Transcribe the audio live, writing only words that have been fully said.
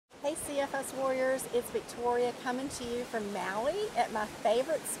Hey CFS Warriors, it's Victoria coming to you from Maui at my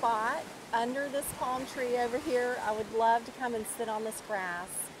favorite spot under this palm tree over here. I would love to come and sit on this grass.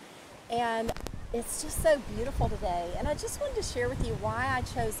 And it's just so beautiful today. And I just wanted to share with you why I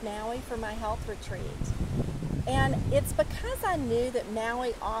chose Maui for my health retreat. And it's because I knew that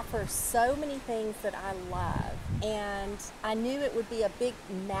Maui offers so many things that I love. And I knew it would be a big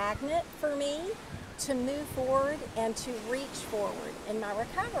magnet for me to move forward and to reach forward in my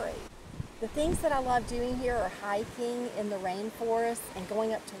recovery. The things that I love doing here are hiking in the rainforest and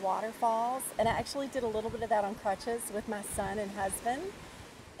going up to waterfalls. And I actually did a little bit of that on crutches with my son and husband.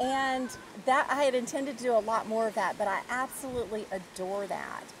 And that I had intended to do a lot more of that, but I absolutely adore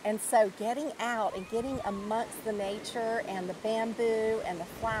that. And so getting out and getting amongst the nature and the bamboo and the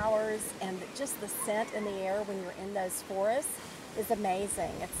flowers and just the scent in the air when you're in those forests is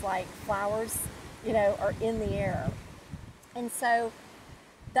amazing. It's like flowers, are in the air. And so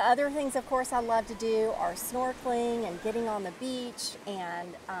the other things, of course, I love to do are snorkeling and getting on the beach and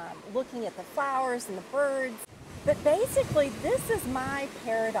looking at the flowers and the birds. But basically, this is my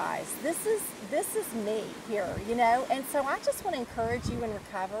paradise. This is me here, And so I just want to encourage you in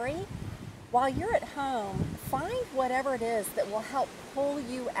recovery. While you're at home, find whatever it is that will help pull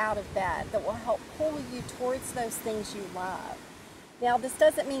you out of bed, that will help pull you towards those things you love. Now, this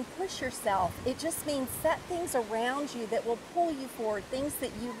doesn't mean push yourself. It just means set things around you that will pull you forward, things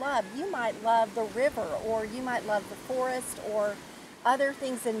that you love. You might love the river, or you might love the forest, or other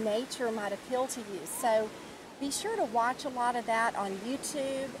things in nature might appeal to you. So be sure to watch a lot of that on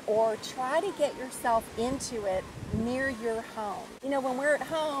YouTube, or try to get yourself into it near your home. When we're at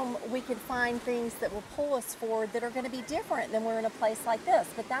home, we can find things that will pull us forward that are going to be different than we're in a place like this.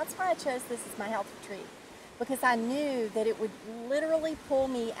 But that's why I chose this as my health retreat, because I knew that it would literally pull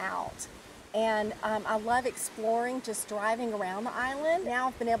me out. And I love exploring, just driving around the island. Now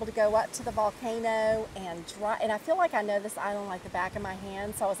I've been able to go up to the volcano and I feel like I know this island like the back of my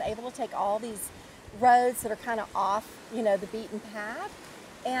hand. So I was able to take all these roads that are kind of off, the beaten path.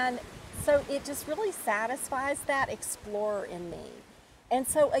 And so it just really satisfies that explorer in me. And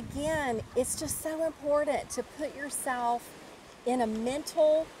so again, it's just so important to put yourself in a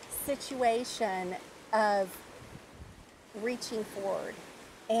mental situation of reaching forward,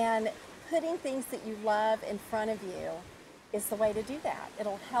 and putting things that you love in front of you is the way to do that.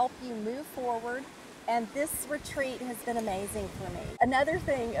 It'll help you move forward, and this retreat has been amazing for me. Another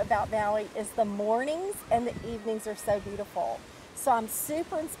thing about Maui is the mornings and the evenings are so beautiful. So I'm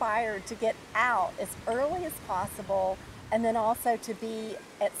super inspired to get out as early as possible, and then also to be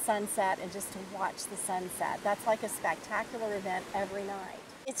at sunset and just to watch the sunset. That's like a spectacular event every night.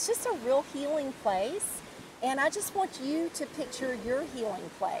 It's just a real healing place, and I just want you to picture your healing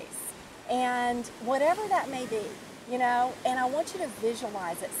place, and whatever that may be, and I want you to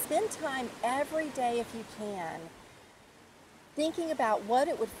visualize it. Spend time every day, if you can, thinking about what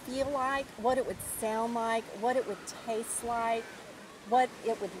it would feel like, what it would sound like, what it would taste like, what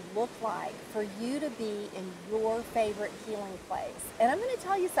it would look like for you to be in your favorite healing place. And I'm going to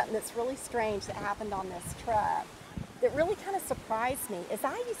tell you something that's really strange that happened on this trip that really kind of surprised me. Is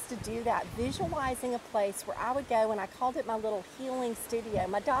I used to do that, visualizing a place where I would go, and I called it my little healing studio.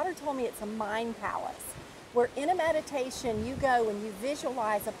 My daughter told me it's a mind palace, where in a meditation you go and you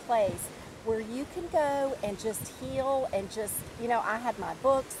visualize a place where you can go and just heal and just, I had my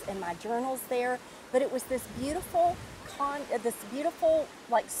books and my journals there, but it was this beautiful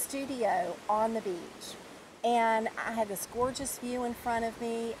like studio on the beach. And I had this gorgeous view in front of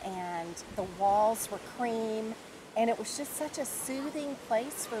me, and the walls were cream. And it was just such a soothing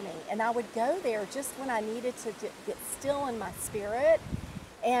place for me. And I would go there just when I needed to get still in my spirit,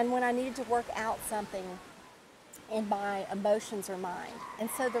 and when I needed to work out something in my emotions or mind. And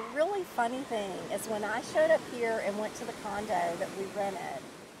so the really funny thing is, when I showed up here and went to the condo that we rented,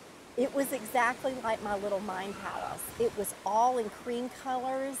 it was exactly like my little mind palace. It was all in cream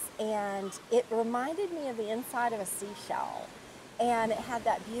colors, and it reminded me of the inside of a seashell. And it had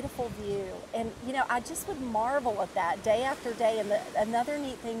that beautiful view. And, I just would marvel at that day after day. And another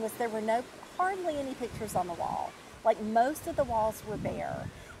neat thing was there were hardly any pictures on the wall. Like, most of the walls were bare.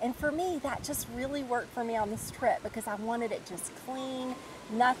 And for me, that just really worked for me on this trip, because I wanted it just clean,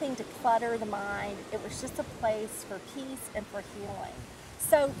 nothing to clutter the mind. It was just a place for peace and for healing.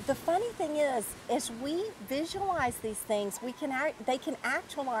 So the funny thing is, as we visualize these things, they can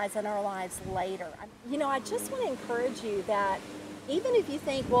actualize in our lives later. I just want to encourage you that even if you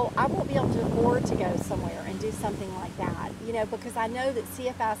think, well, I won't be able to afford to go somewhere and do something like that, because I know that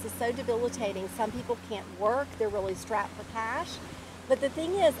CFS is so debilitating. Some people can't work, they're really strapped for cash. But the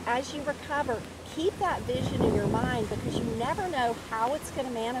thing is, as you recover, keep that vision in your mind because you never know how it's going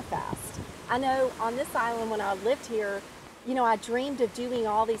to manifest. I know on this island when I lived here, I dreamed of doing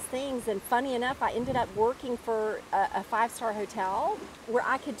all these things, and funny enough, I ended up working for a five-star hotel where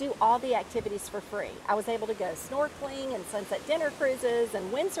I could do all the activities for free. I was able to go snorkeling and sunset dinner cruises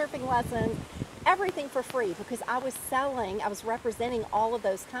and windsurfing lessons, everything for free because I was representing all of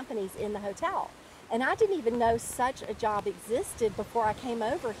those companies in the hotel. And I didn't even know such a job existed before I came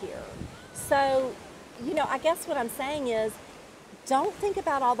over here. So, I guess what I'm saying is, don't think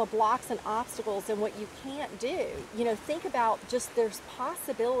about all the blocks and obstacles and what you can't do. Think about just there's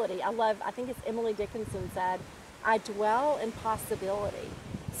possibility. I think it's Emily Dickinson said, I dwell in possibility.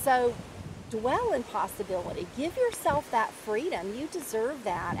 So dwell in possibility. Give yourself that freedom. You deserve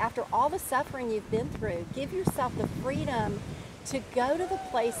that. After all the suffering you've been through, give yourself the freedom to go to the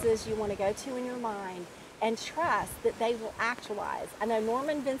places you want to go to in your mind and trust that they will actualize. I know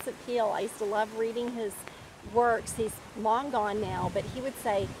Norman Vincent Peale, I used to love reading his works. He's long gone now, but he would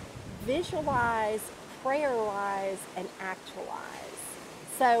say, visualize, prayerize, and actualize.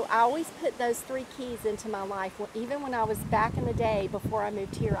 So I always put those three keys into my life. Even when I was back in the day before I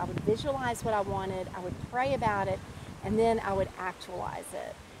moved here, I would visualize what I wanted, I would pray about it, and then I would actualize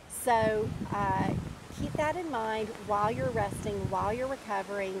it. So keep that in mind while you're resting, while you're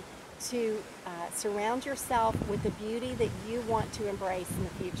recovering, to surround yourself with the beauty that you want to embrace in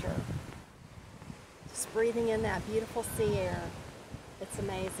the future. Just breathing in that beautiful sea air. It's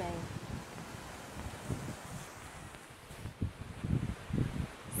amazing.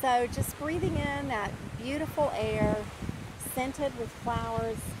 So just breathing in that beautiful air, scented with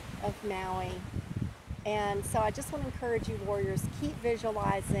flowers of Maui. And so I just want to encourage you, warriors, keep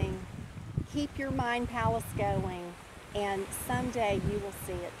visualizing, keep your mind palace going, and someday you will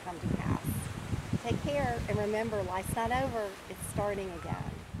see it come to pass. Take care, and remember, life's not over, it's starting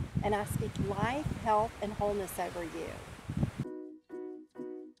again. And I speak life, health, and wholeness over you.